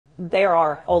there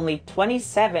are only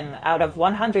 27 out of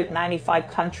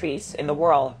 195 countries in the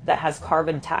world that has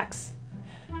carbon tax.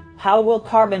 How will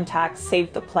carbon tax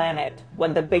save the planet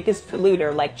when the biggest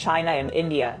polluter like China and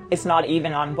India is not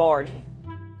even on board?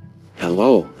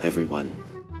 Hello, everyone.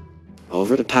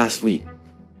 Over the past week,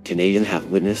 Canadians have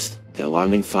witnessed the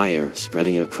alarming fire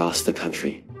spreading across the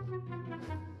country.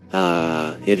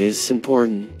 It is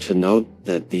important to note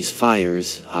that these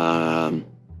fires,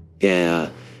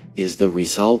 is the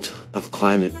result of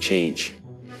climate change.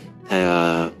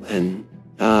 And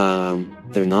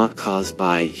they're not caused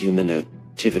by human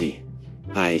activity,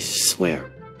 I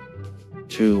swear.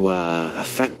 To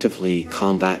effectively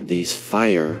combat these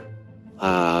fire,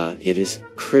 it is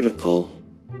crucial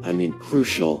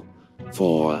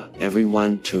for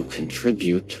everyone to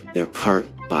contribute their part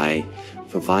by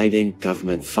providing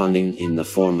government funding in the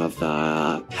form of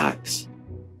tax.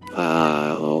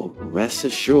 Rest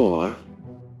assured,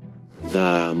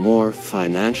 the more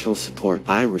financial support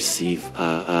we receive,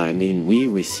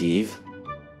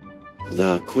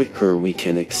 the quicker we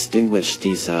can extinguish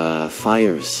these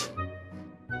fires.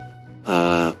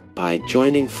 By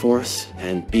joining force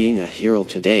and being a hero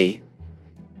today,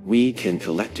 we can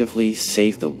collectively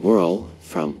save the world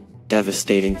from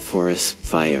devastating forest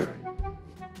fire.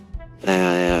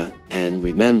 And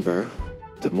remember,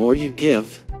 the more you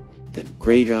give, the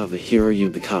greater of a hero you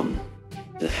become.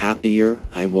 The happier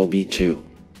I will be too.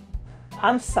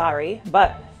 I'm sorry,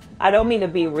 but I don't mean to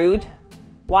be rude.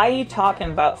 Why are you talking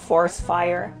about forest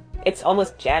fire? It's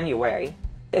almost January.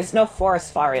 There's no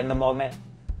forest fire in the moment.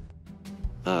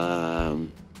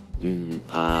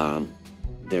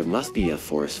 There must be a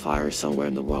forest fire somewhere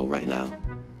in the world right now.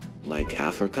 Like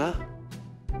Africa?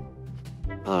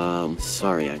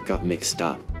 Sorry, I got mixed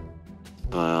up.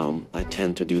 I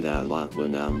tend to do that a lot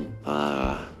when I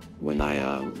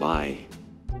lie.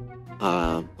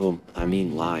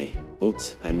 Lie.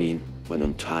 Oops, when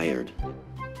I'm tired.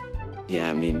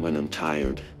 Yeah, when I'm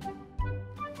tired.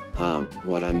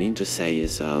 What I mean to say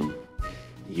is,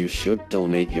 you should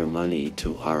donate your money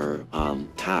to our,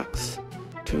 tax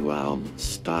to,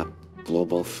 stop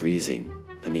global freezing.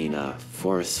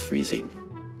 Forest freezing.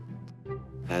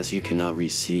 As you can already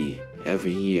see,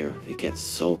 every year it gets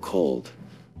so cold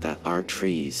that our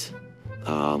trees,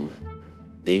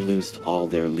 they lose all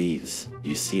their leaves.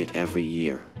 You see it every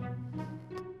year.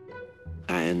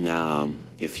 And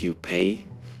if you pay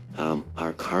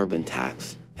our carbon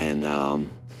tax, and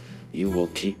you will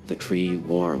keep the tree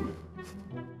warm,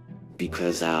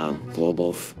 because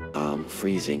global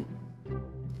freezing,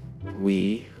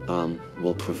 we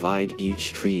will provide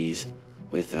each trees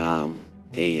with a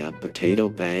potato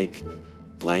bag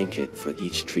blanket for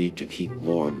each tree to keep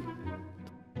warm,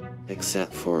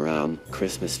 except for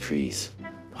Christmas trees.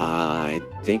 I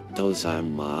think those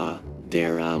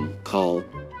they're called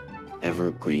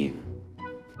evergreen.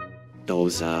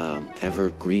 Those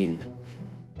evergreen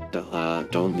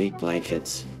don't need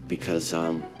blankets because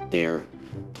they're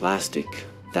plastic.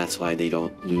 That's why they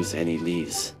don't lose any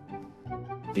leaves.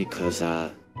 Because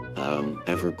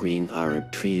evergreen are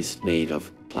trees made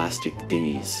of plastic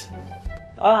thingies.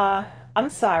 I'm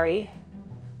sorry.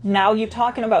 Now you're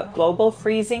talking about global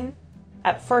freezing?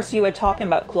 At first you were talking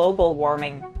about global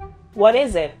warming. What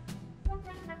is it?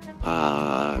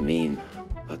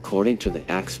 According to the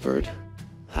expert,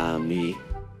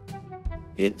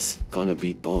 it's gonna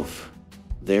be both.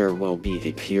 There will be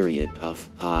a period of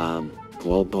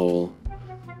global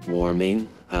warming,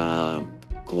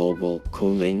 global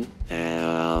cooling,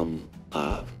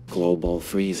 global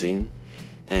freezing,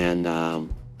 and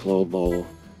global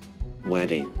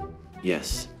wetting.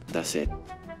 Yes, that's it.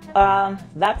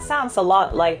 That sounds a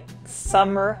lot like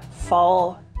summer,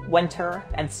 fall, winter,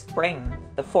 and spring.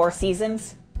 The 4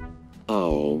 seasons.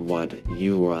 Oh, what,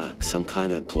 you some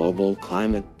kind of global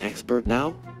climate expert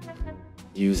now?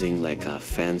 Using like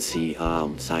fancy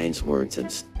science words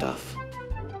and stuff.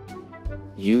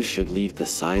 You should leave the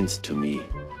science to me.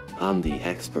 I'm the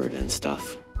expert and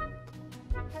stuff.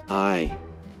 I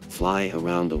fly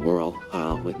around the world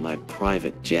with my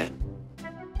private jet.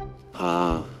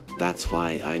 That's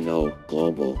why I know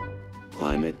global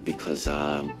climate, because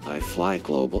I fly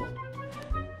global.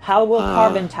 How will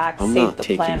carbon tax I'm save not the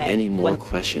taking planet? any more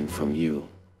questions from you.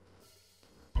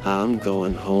 I'm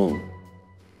going home.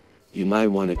 You might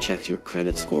want to check your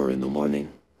credit score in the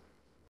morning.